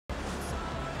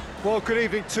Well, good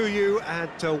evening to you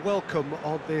and welcome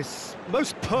on this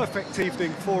most perfect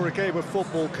evening for a game of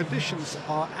football. Conditions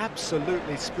are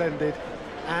absolutely splendid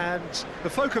and the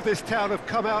folk of this town have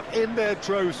come out in their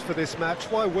droves for this match.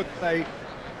 Why wouldn't they?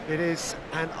 It is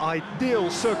an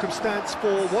ideal circumstance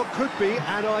for what could be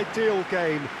an ideal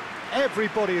game.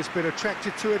 Everybody has been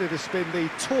attracted to it. It has been the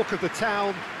talk of the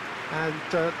town, and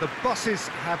the buses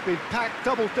have been packed,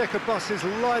 double-decker buses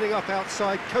lining up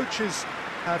outside. Coaches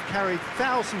have carried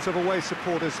thousands of away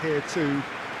supporters here too,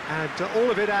 and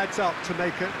all of it adds up to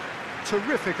make a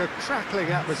terrific, a crackling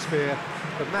atmosphere.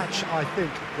 The match, I think,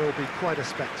 will be quite a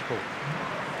spectacle.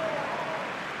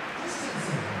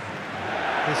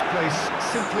 This place,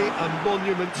 simply a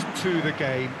monument to the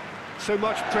game. So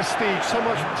much prestige, so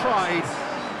much pride,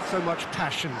 so much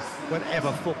passion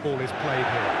whenever football is played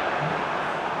here.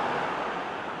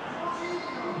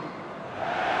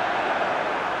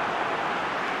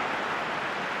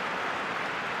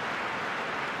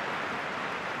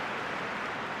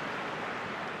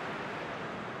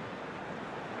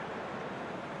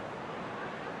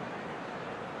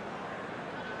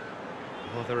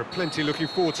 Well, there are plenty looking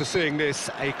forward to seeing this,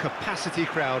 a capacity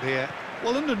crowd here.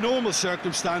 Well, under normal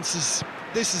circumstances,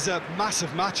 this is a massive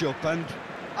matchup, and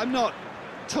I'm not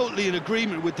totally in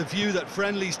agreement with the view that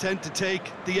friendlies tend to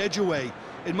take the edge away.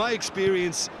 In my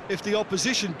experience, if the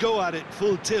opposition go at it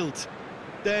full tilt,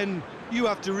 then you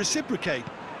have to reciprocate.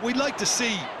 We'd like to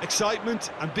see excitement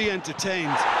and be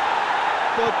entertained,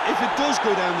 but if it does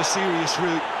go down the serious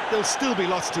route, there'll still be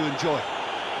lots to enjoy.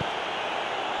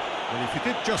 And if you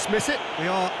did just miss it, we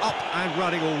are up and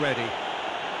running already.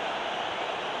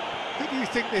 Who do you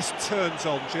think this turns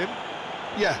on, Jim?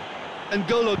 Yeah,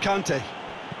 N'Golo Kante.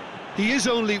 He is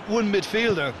only one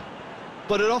midfielder,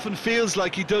 but it often feels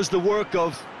like he does the work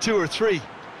of two or three.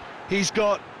 He's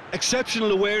got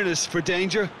exceptional awareness for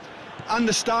danger and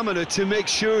the stamina to make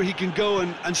sure he can go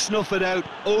and snuff it out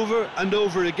over and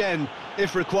over again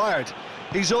if required.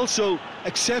 He's also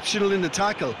exceptional in the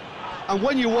tackle. And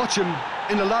when you watch him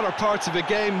in the latter parts of a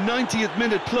game, 90th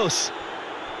minute plus,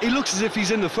 he looks as if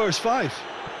he's in the first five.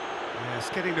 Yes,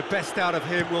 getting the best out of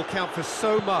him will count for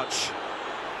so much.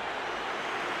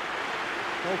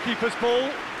 Goalkeeper's ball.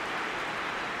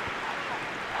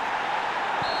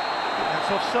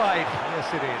 That's offside.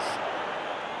 Yes, it is.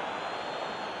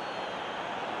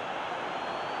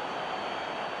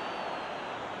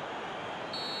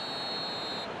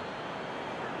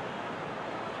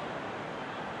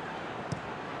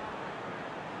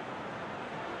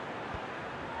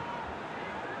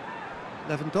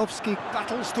 Lewandowski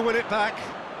battles to win it back.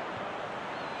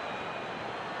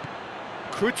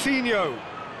 Coutinho.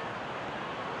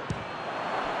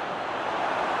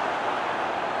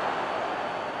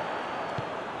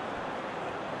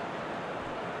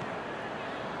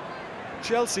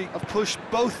 Chelsea have pushed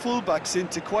both fullbacks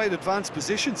into quite advanced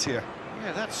positions here.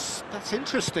 Yeah, that's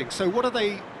interesting. So what are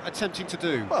they attempting to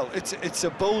do? Well, it's a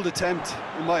bold attempt,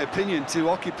 in my opinion, to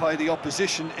occupy the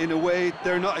opposition in a way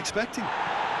they're not expecting.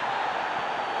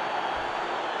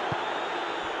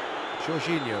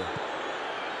 Jorginho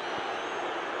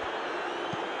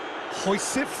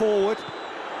hoists it forward,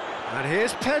 and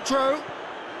here's Pedro.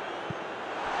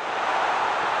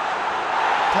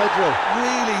 Pedro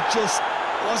really just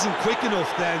wasn't quick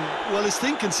enough then. Well, his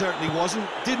thinking certainly wasn't.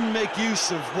 Didn't make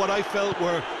use of what I felt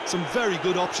were some very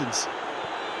good options.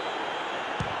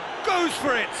 Goes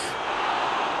for it!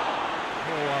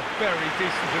 Oh, a very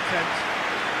decent attempt.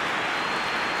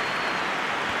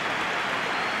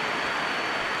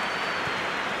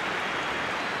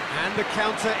 And the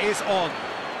counter is on.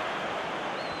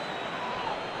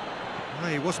 Oh,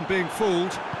 he wasn't being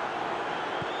fooled.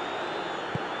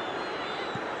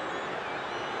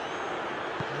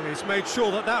 And he's made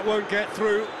sure that that won't get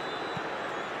through.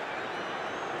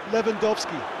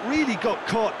 Lewandowski really got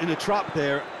caught in a trap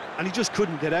there, and he just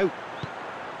couldn't get out.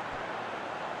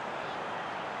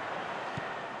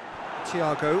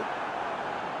 Thiago.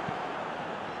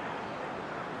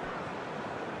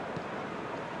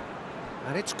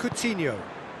 And it's Coutinho.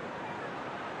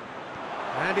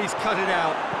 And he's cut it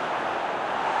out.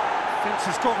 Fence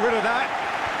has got rid of that.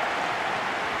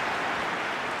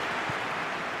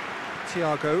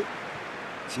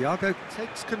 Thiago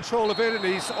takes control of it and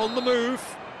he's on the move.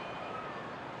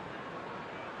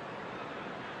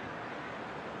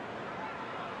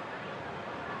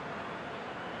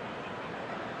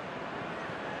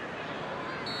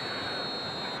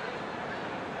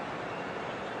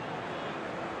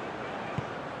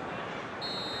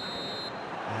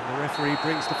 Referee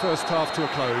brings the first half to a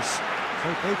close. So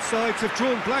both sides have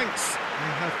drawn blanks.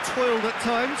 They have toiled at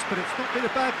times, but it's not been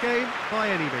a bad game by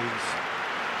any means.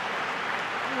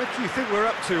 What do you think we're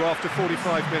up to after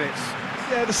 45 minutes?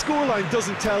 Yeah, the scoreline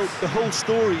doesn't tell the whole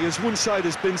story, as one side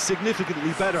has been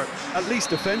significantly better, at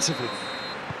least offensively.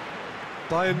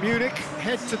 Bayern Munich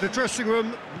head to the dressing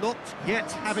room, not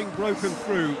yet having broken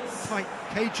through. Tight,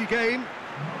 cagey game.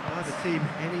 Neither team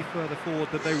any further forward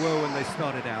than they were when they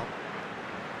started out.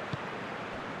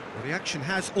 Well, the action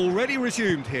has already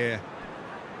resumed here.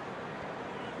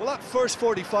 Well, that first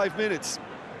 45 minutes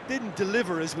didn't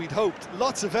deliver as we'd hoped.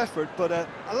 Lots of effort, but a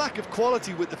lack of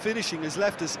quality with the finishing has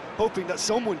left us hoping that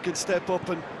someone can step up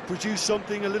and produce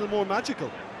something a little more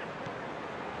magical.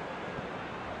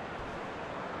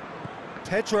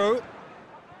 Pedro.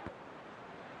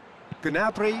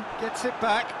 Gnabry gets it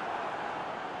back.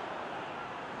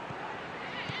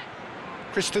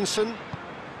 Christensen.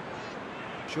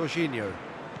 Jorginho.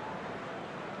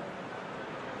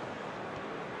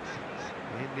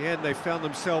 In the end, they found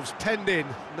themselves penned in,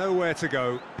 nowhere to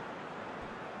go.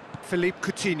 Philippe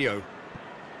Coutinho.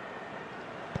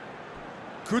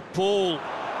 Good ball.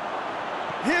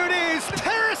 Here it is,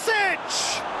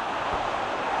 Perisic!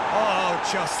 Oh,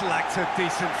 just lacked a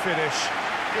decent finish.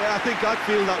 Yeah, I think I'd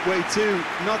feel that way too.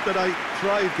 Not that I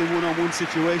thrived in one-on-one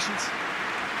situations.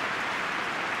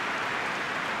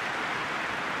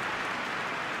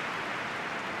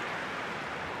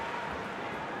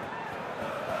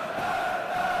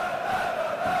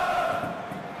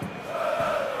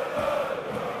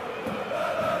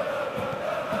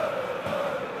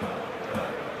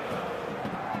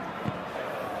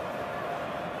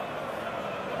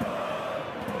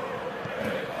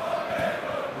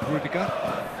 Rudiger.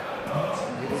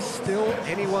 It is still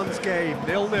anyone's game,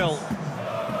 0-0.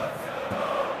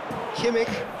 Kimmich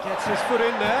gets his foot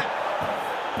in there.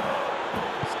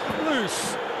 It's come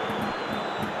loose.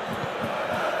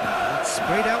 It's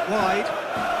sprayed out wide.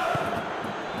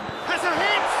 Has a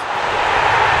hit!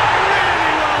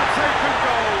 Really well taken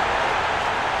goal.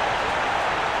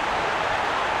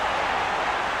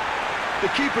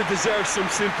 The keeper deserves some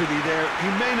sympathy there. He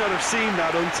may not have seen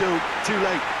that until too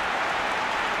late.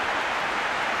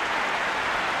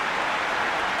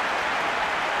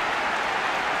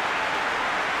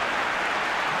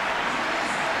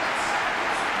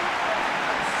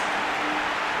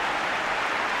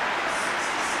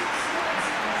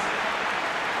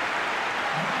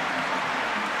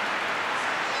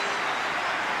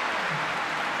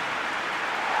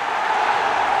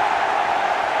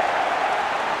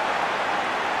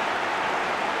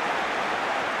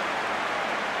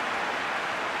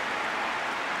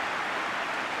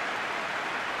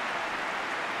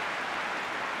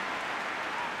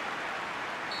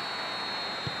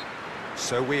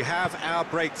 So we have our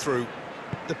breakthrough.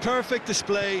 The perfect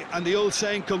display, and the old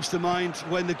saying comes to mind: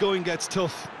 when the going gets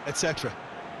tough, etc.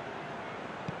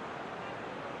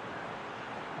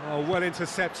 Oh, well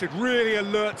intercepted, really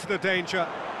alert to the danger.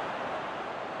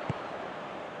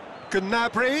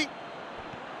 Gnabry.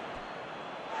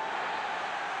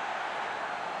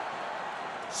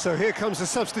 So here comes the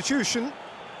substitution.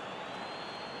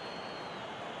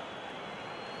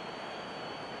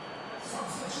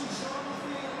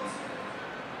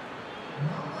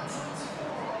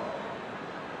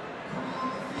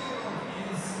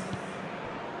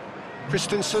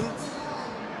 Christensen.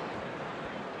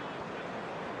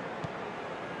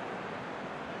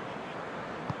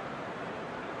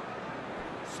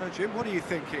 So, Jim, what are you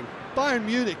thinking? Bayern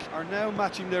Munich are now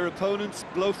matching their opponents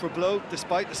blow for blow,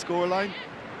 despite the scoreline.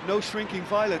 No shrinking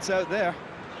violets out there.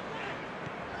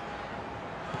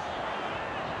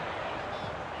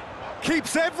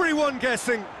 Keeps everyone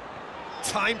guessing.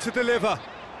 Time to deliver.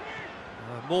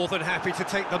 More than happy to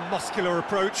take the muscular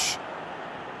approach.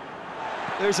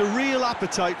 There's a real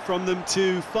appetite from them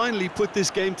to finally put this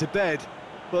game to bed,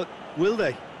 but will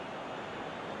they?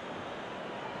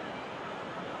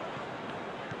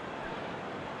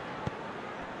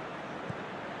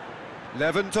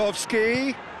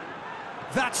 Lewandowski.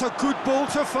 That's a good ball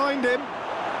to find him.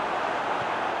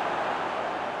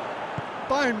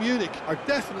 Bayern Munich are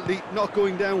definitely not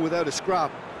going down without a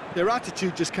scrap. Their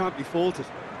attitude just can't be faulted.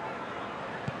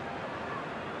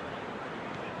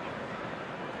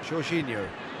 Jorginho.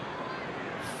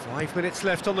 5 minutes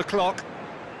left on the clock.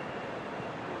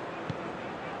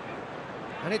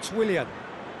 And it's Willian.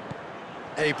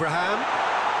 Abraham.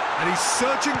 And he's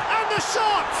searching, and the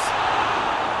shot!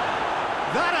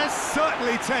 That has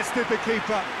certainly tested the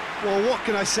keeper. Well, what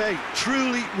can I say?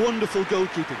 Truly wonderful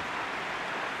goalkeeping.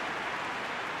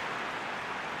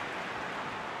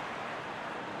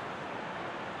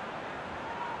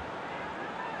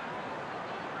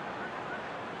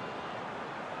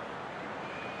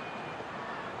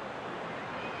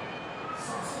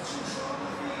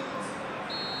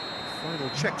 Final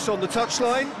checks on the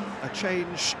touchline. A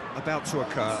change about to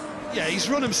occur. Yeah, he's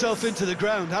run himself into the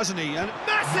ground, hasn't he? And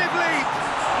Massive leap!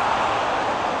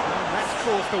 And that's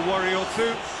caused a worry or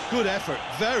two. good effort,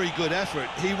 very good effort.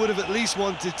 He would have at least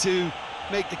wanted to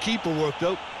make the keeper work,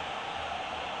 though.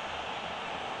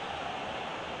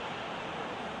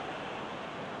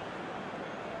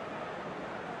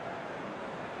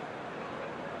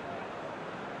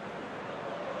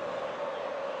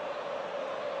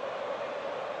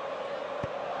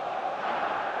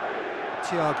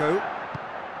 Thiago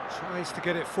tries to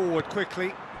get it forward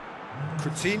quickly.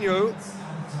 Coutinho,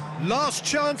 last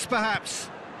chance perhaps.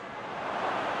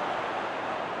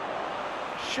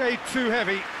 Shade too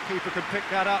heavy, keeper can pick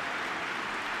that up.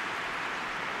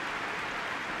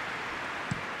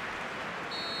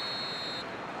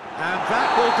 And that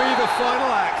will be the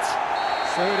final act.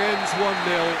 So it ends 1-0,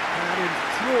 an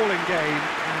enthralling game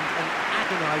and an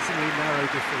agonisingly narrow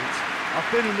defeat. I've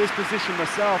been in this position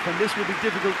myself, and this will be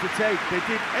difficult to take. They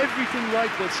did everything right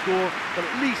but score, but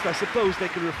at least I suppose they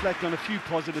can reflect on a few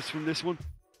positives from this one.